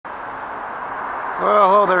Well,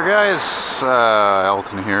 hello there, guys.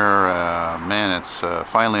 Elton here. Man, it's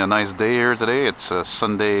finally a nice day here today. It's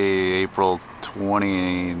Sunday, April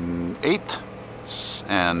 28th,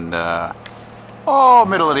 and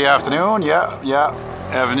middle of the afternoon. Yeah,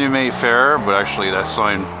 Avenue Mayfair, but actually that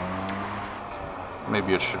sign,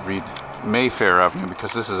 maybe it should read Mayfair Avenue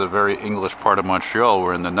because this is a very English part of Montreal.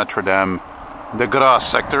 We're in the N.D.G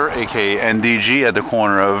sector, aka N.D.G, at the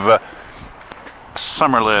corner of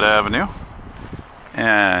Summerlid Avenue.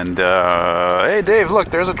 And hey Dave,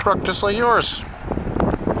 look, there's a truck just like yours.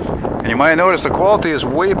 And you might notice the quality is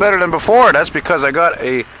way better than before. That's because I got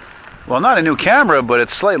not a new camera, but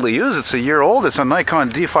it's slightly used. It's a year old. It's a Nikon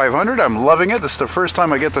D500. I'm loving it. This is the first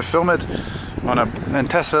time I get to film it and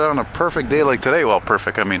test it out on a perfect day like today. Well,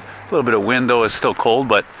 perfect, I mean, a little bit of wind though, it's still cold,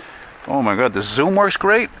 but oh my god, the zoom works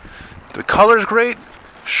great. The color's great.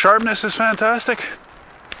 Sharpness is fantastic.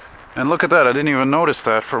 And look at that, I didn't even notice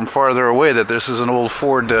that from farther away that this is an old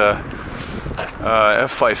Ford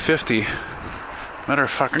F550. Matter of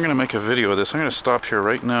fact, I'm going to make a video of this. I'm going to stop here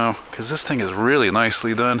right now because this thing is really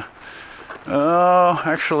nicely done. Oh,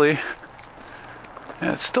 actually,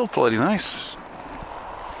 yeah, it's still bloody nice.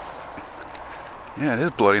 Yeah, it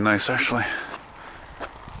is bloody nice, actually.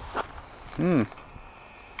 I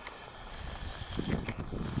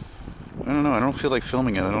don't know, I don't feel like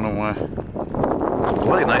filming it, I don't know why. It's a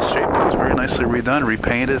bloody nice shape. It's very nicely redone,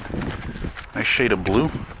 repainted. Nice shade of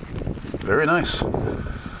blue. Very nice.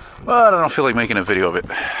 Well, I don't feel like making a video of it.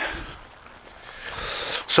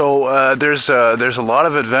 So there's a lot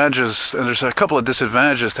of advantages, and there's a couple of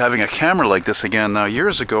disadvantages to having a camera like this again. Now,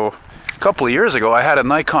 a couple of years ago, I had a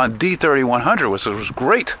Nikon D3100, which was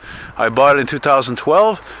great. I bought it in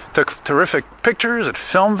 2012. Took terrific pictures. It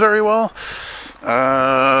filmed very well.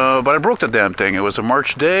 But I broke the damn thing. It was a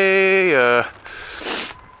March day.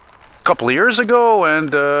 Couple of years ago,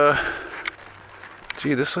 and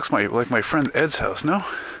gee, this looks like my friend Ed's house, no?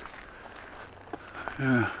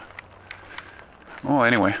 Yeah. Oh,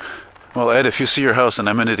 anyway. Well, Ed, if you see your house, then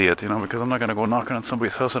I'm an idiot, because I'm not going to go knocking on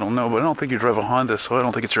somebody's house I don't know, but I don't think you drive a Honda, so I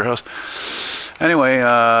don't think it's your house. Anyway,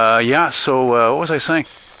 yeah, so what was I saying?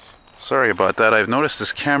 Sorry about that. I've noticed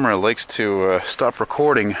this camera likes to stop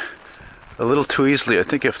recording a little too easily. I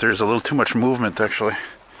think if there's a little too much movement, actually.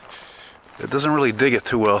 It doesn't really dig it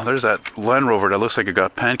too well. There's that Land Rover that looks like it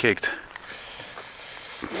got pancaked.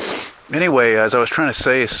 Anyway, as I was trying to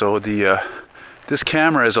say, so this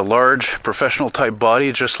camera is a large professional type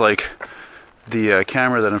body, just like the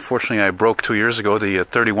camera that unfortunately I broke 2 years ago, the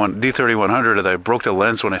D3100, that I broke the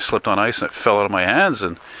lens when I slipped on ice and it fell out of my hands.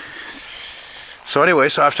 And so anyway,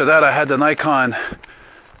 so after that I had the Nikon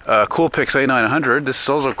Coolpix A900. This is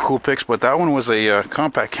also Coolpix, but that one was a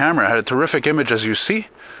compact camera. It had a terrific image, as you see.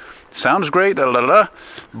 Sounds great,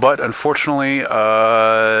 but unfortunately, and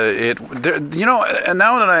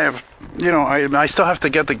now that I have, I still have to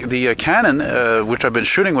get the Canon, which I've been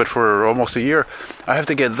shooting with for almost a year. I have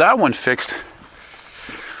to get that one fixed.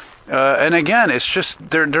 And again, it's just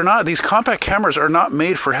they're not. These compact cameras are not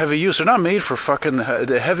made for heavy use. They're not made for fucking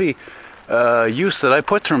the heavy use that I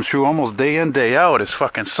put through almost day in, day out. It's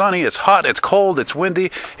fucking sunny, it's hot, it's cold, it's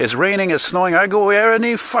windy, it's raining, it's snowing. I go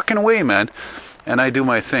any fucking way, man. And I do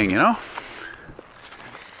my thing,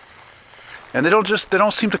 And they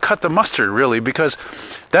don't seem to cut the mustard, really, because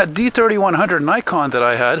that D3100 Nikon that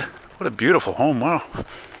I had, what a beautiful home, wow.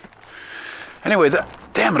 Anyway,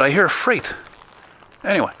 damn it, I hear freight.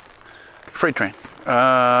 Anyway, freight train.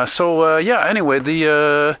 Yeah, anyway,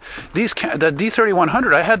 that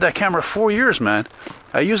D3100, I had that camera 4 years, man.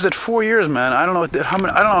 I used it 4 years, man. I don't know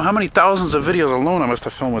how many thousands of videos alone I must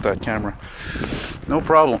have filmed with that camera. No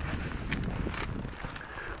problem.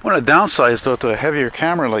 One of the downsides, though, to a heavier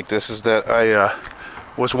camera like this is that I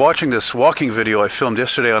was watching this walking video I filmed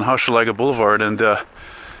yesterday on Hochelaga Boulevard, and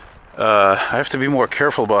I have to be more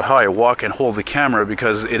careful about how I walk and hold the camera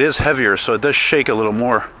because it is heavier, so it does shake a little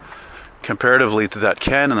more comparatively to that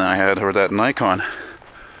Canon I had, or that Nikon.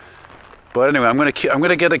 But anyway, I'm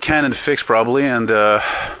gonna get a Canon fixed probably, and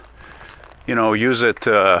use it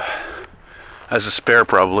as a spare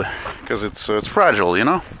probably, because it's fragile,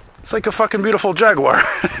 It's like a fucking beautiful Jaguar.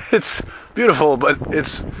 It's beautiful, but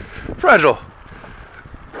it's fragile.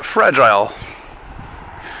 Fragile.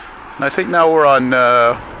 And I think now we're on,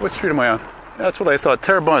 what street am I on? That's what I thought,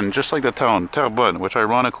 Terrebonne, just like the town, Terrebonne, which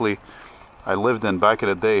ironically I lived in back in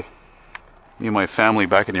the day. Me and my family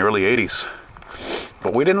back in the early 80s.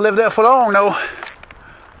 But we didn't live there for long, no.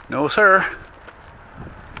 No, sir.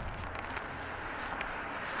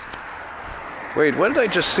 Wait, what did I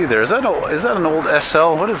just see there? Is that an old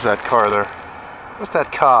SL? What is that car there? What's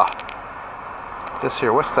that car? This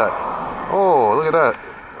here, what's that? Oh, look at that.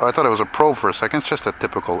 Oh, I thought it was a Probe for a second. It's just a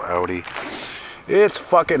typical Audi. It's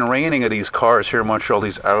fucking raining at these cars here in Montreal,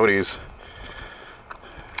 these Audis.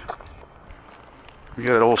 You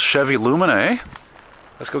got an old Chevy Lumina, eh?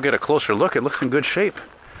 Let's go get a closer look. It looks in good shape.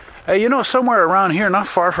 Hey, you know, somewhere around here, not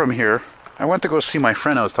far from here, I went to go see my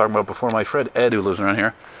friend I was talking about before, my friend Ed, who lives around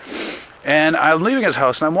here. And I'm leaving his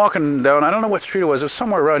house, and I'm walking down, I don't know what street it was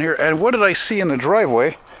somewhere around here, and what did I see in the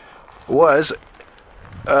driveway was,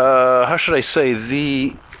 how should I say,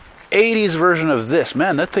 the 80s version of this.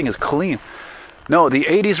 Man, that thing is clean. No, the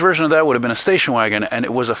 80s version of that would have been a station wagon, and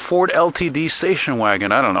it was a Ford LTD station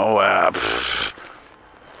wagon. I don't know,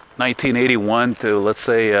 1981 to, let's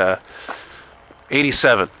say,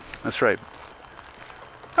 87. That's right.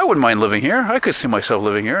 I wouldn't mind living here. I could see myself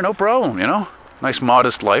living here, no problem, you know. Nice,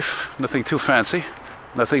 modest life. Nothing too fancy.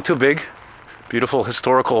 Nothing too big. Beautiful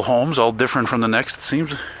historical homes, all different from the next, it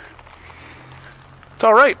seems. It's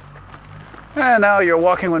all right. And now you're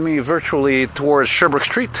walking with me virtually towards Sherbrooke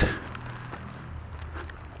Street.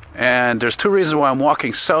 And there's two reasons why I'm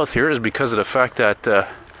walking south here is because of the fact that,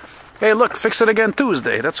 hey, look, Fix It Again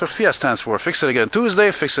Tuesday. That's what FIA stands for. Fix It Again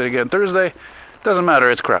Tuesday, Fix It Again Thursday. Doesn't matter,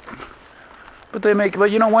 it's crap. But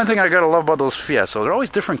you know, one thing I gotta love about those FIA, so they're always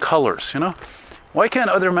different colors, you know? Why can't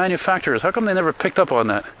other manufacturers, how come they never picked up on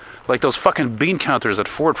that? Like those fucking bean counters at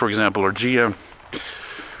Ford, for example, or GM.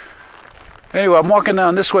 Anyway, I'm walking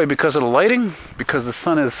down this way because of the lighting, because the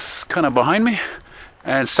sun is kind of behind me.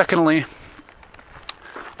 And secondly,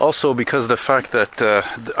 also because of the fact that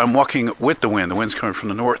I'm walking with the wind. The wind's coming from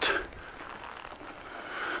the north.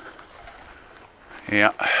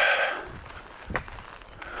 Yeah.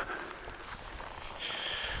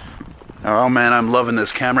 Oh man, I'm loving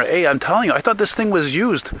this camera. Hey, I'm telling you, I thought this thing was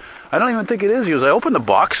used. I don't even think it is used. I opened the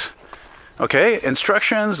box. Okay,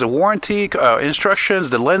 instructions, the warranty instructions,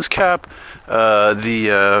 the lens cap, the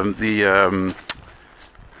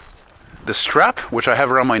strap, which I have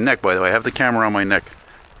around my neck, by the way. I have the camera on my neck.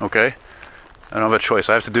 Okay, I don't have a choice.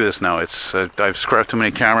 I have to do this now. It's I've scrapped too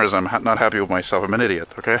many cameras. I'm not happy with myself. I'm an idiot.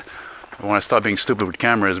 Okay, I want to stop being stupid with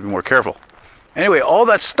cameras and be more careful. Anyway, all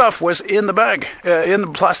that stuff was in the bag, in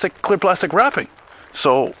the clear plastic wrapping.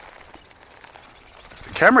 So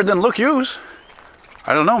the camera didn't look used.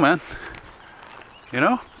 I don't know, man. You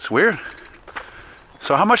know, it's weird.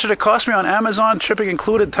 So how much did it cost me on Amazon? Shipping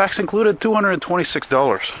included, tax included,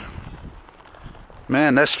 $226.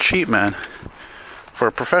 Man, that's cheap, man. For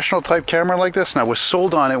a professional type camera like this, and I was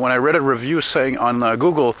sold on it when I read a review saying on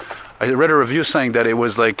Google, I read a review saying that it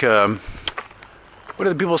was like, what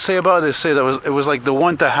did people say about it? They say that it was like the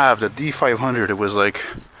one to have, the D500. It was like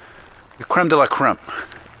the creme de la creme.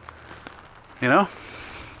 You know?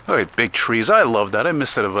 Look at big trees. I love that. I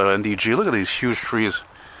miss that about N.D.G. Look at these huge trees.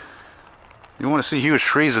 You want to see huge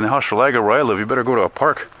trees in Hochelaga where I live, you better go to a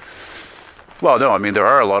park. Well, no, I mean, there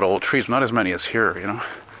are a lot of old trees, not as many as here, you know.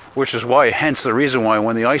 Which is why, hence the reason why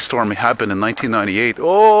when the ice storm happened in 1998,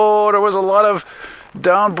 oh, there was a lot of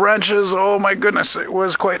down branches. Oh my goodness, it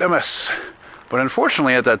was quite a mess. But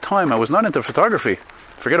unfortunately at that time, I was not into photography.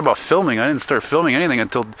 Forget about filming. I didn't start filming anything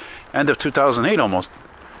until end of 2008 almost.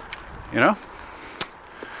 You know?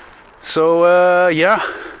 So, yeah.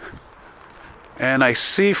 And I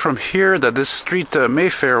see from here that this street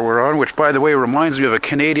Mayfair we're on, which by the way reminds me of a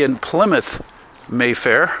Canadian Plymouth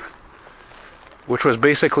Mayfair, which was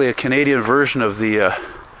basically a Canadian version of the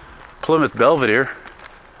Plymouth Belvedere.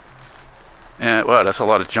 And, wow, that's a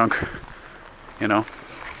lot of junk, you know.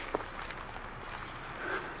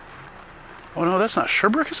 Oh no, that's not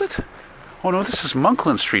Sherbrooke, is it? Oh no, this is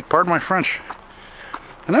Montclair Street, pardon my French.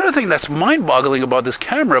 Another thing that's mind-boggling about this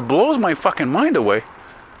camera, blows my fucking mind away,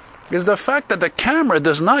 is the fact that the camera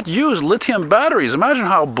does not use lithium batteries. Imagine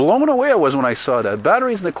how blown away I was when I saw that.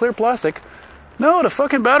 Batteries in the clear plastic. No, the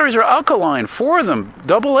fucking batteries are alkaline. 4 of them.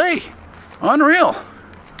 AA. Unreal.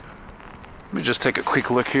 Let me just take a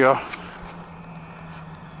quick look here.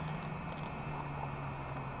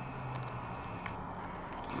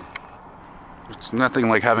 It's nothing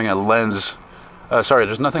like having a lens.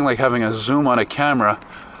 There's nothing like having a zoom on a camera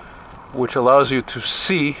which allows you to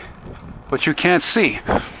see what you can't see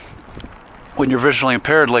when you're visually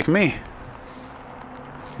impaired like me.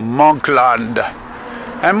 Monkland.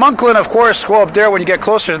 And Monkland, of course, go up there when you get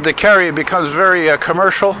closer to the carry, it becomes very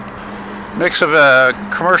commercial. Mix of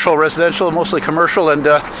commercial, residential, mostly commercial, and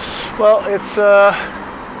well,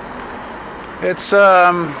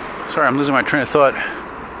 sorry, I'm losing my train of thought.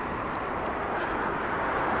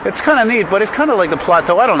 It's kind of neat, but it's kind of like the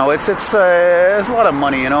plateau. I don't know. It's a lot of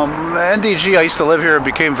money, you know. N.D.G. I used to live here. It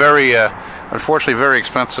became very, unfortunately, very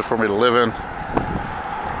expensive for me to live in.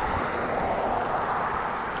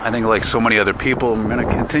 I think, like so many other people, I'm going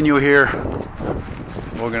to continue here.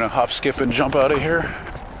 We're gonna hop, skip, and jump out of here.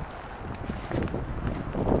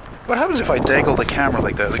 What happens if I dangle the camera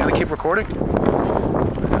like that? Is it gonna keep recording? It's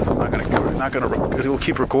not gonna. It will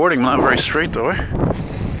keep recording. Not very straight though.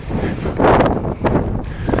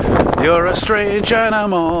 You're a strange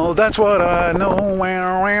animal. That's what I know.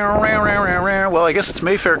 Well, I guess it's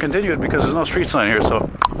Mayfair continued because there's no street sign here.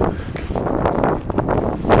 So.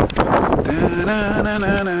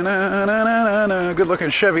 Good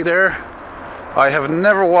looking Chevy there. I have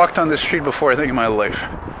never walked on this street before, I think, in my life,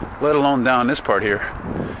 let alone down this part here.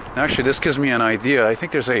 And actually, this gives me an idea. I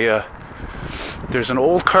think there's an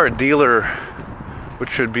old car dealer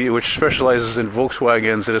which specializes in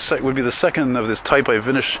Volkswagens. It would be the second of this type I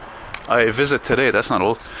visit today. That's not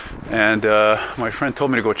old. And my friend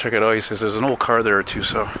told me to go check it out. He says there's an old car there too,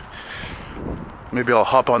 so maybe I'll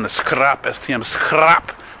hop on the STM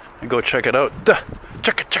scrap and go check it out.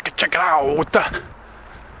 Check it out.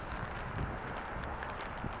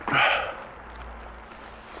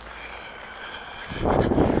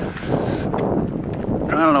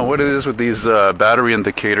 I don't know what it is with these battery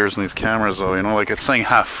indicators and these cameras, though. You know, like it's saying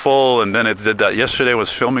half full, and then it did that yesterday. It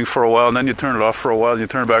was filming for a while, and then you turn it off for a while, and you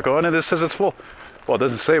turn it back on, and it says it's full. Well, it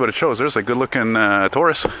doesn't say, but it shows. There's a good-looking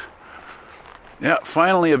Taurus. Yeah,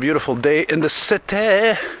 finally a beautiful day in the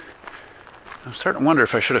city. I'm starting to wonder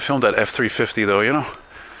if I should have filmed that F-350, though, you know.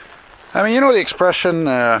 I mean, you know the expression,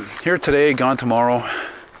 here today, gone tomorrow.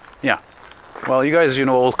 Yeah. Well, you guys, you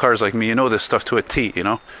know old cars like me, you know this stuff to a T, you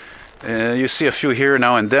know. You see a few here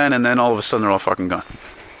now and then all of a sudden they're all fucking gone.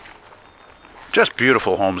 Just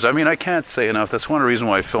beautiful homes. I mean, I can't say enough. That's one reason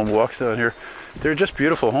why I filmed walks down here. They're just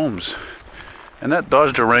beautiful homes. And that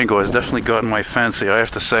Dodge Durango has definitely gotten my fancy, I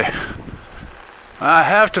have to say. I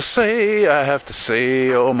have to say,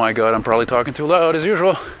 oh my God, I'm probably talking too loud as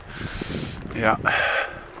usual. Yeah.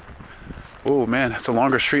 Oh man, it's a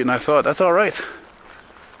longer street than I thought. That's alright.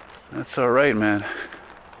 That's alright, man.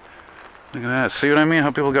 Look at that. See what I mean?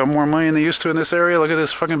 How people got more money than they used to in this area? Look at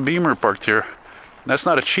this fucking Beamer parked here. That's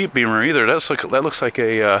not a cheap Beamer either. That looks like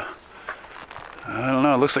a, I don't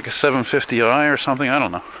know, it looks like a 750i or something. I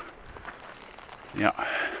don't know. Yeah.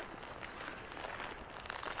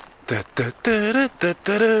 I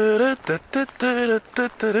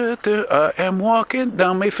am walking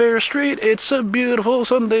down Mayfair Street. It's a beautiful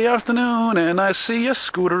Sunday afternoon, and I see a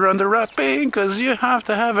scooter under wrapping, because you have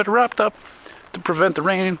to have it wrapped up to prevent the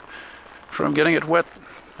rain from getting it wet.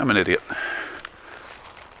 I'm an idiot.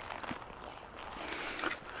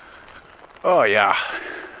 Oh yeah.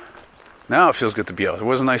 Now it feels good to be out. It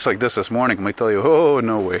wasn't nice like this morning. I might tell you, oh,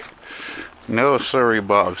 no way. No, sorry,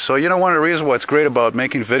 Bob. So, you know, one of the reasons why it's great about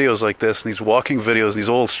making videos like this, and these walking videos, these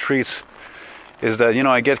old streets, is that, you know,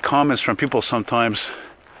 I get comments from people sometimes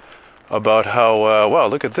about how, wow,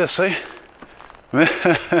 look at this, eh?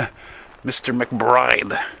 Mr.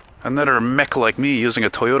 McBride. Another mech like me using a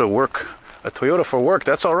Toyota for work,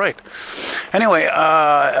 that's all right. Anyway,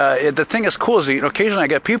 the thing is cool is, you know, occasionally I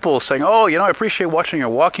get people saying, oh, you know, I appreciate watching your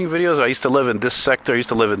walking videos. I used to live in this sector, I used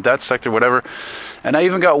to live in that sector, whatever. And I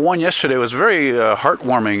even got one yesterday. It was very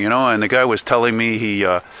heartwarming, you know, and the guy was telling me he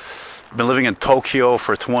been living in Tokyo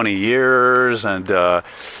for 20 years and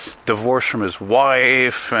divorced from his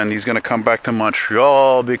wife, and he's going to come back to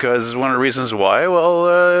Montreal because one of the reasons why,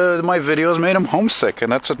 well, my videos made him homesick,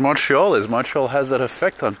 and that's what Montreal is. Montreal has that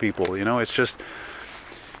effect on people, you know. It's just,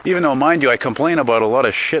 even though, mind you, I complain about a lot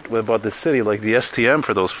of shit about the city, like the STM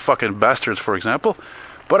for those fucking bastards, for example,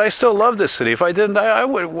 but I still love this city. If I didn't, why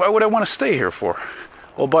would I want to stay here for?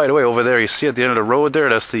 Oh, by the way, over there, you see at the end of the road there,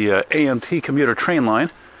 that's the A&T commuter train line.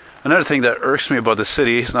 Another thing that irks me about the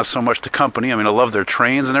city is not so much the company. I mean, I love their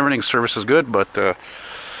trains and everything. Service is good, but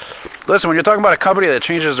listen, when you're talking about a company that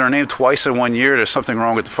changes their name twice in 1 year, there's something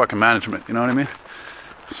wrong with the fucking management. You know what I mean?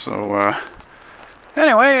 So,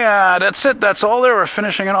 anyway, that's it. That's all there. We're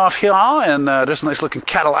finishing it off here, and there's a nice looking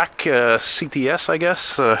Cadillac CTS, I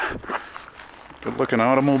guess. Good looking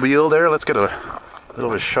automobile there. Let's get a little bit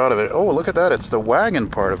of a shot of it. Oh, look at that. It's the wagon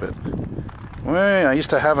part of it. Well, I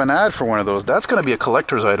used to have an ad for one of those. That's going to be a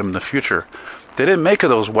collector's item in the future. They didn't make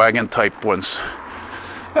those wagon type ones.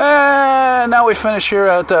 And now we finish here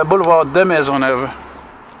at Boulevard des Maisonneuves,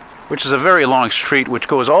 which is a very long street which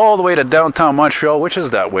goes all the way to downtown Montreal, which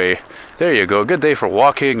is that way. There you go. Good day for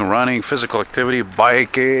walking, running, physical activity,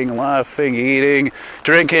 biking, laughing, eating,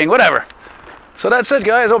 drinking, whatever. So that's it,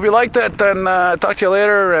 guys. Hope you liked it, and talk to you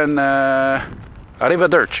later, and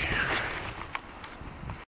arrivederci.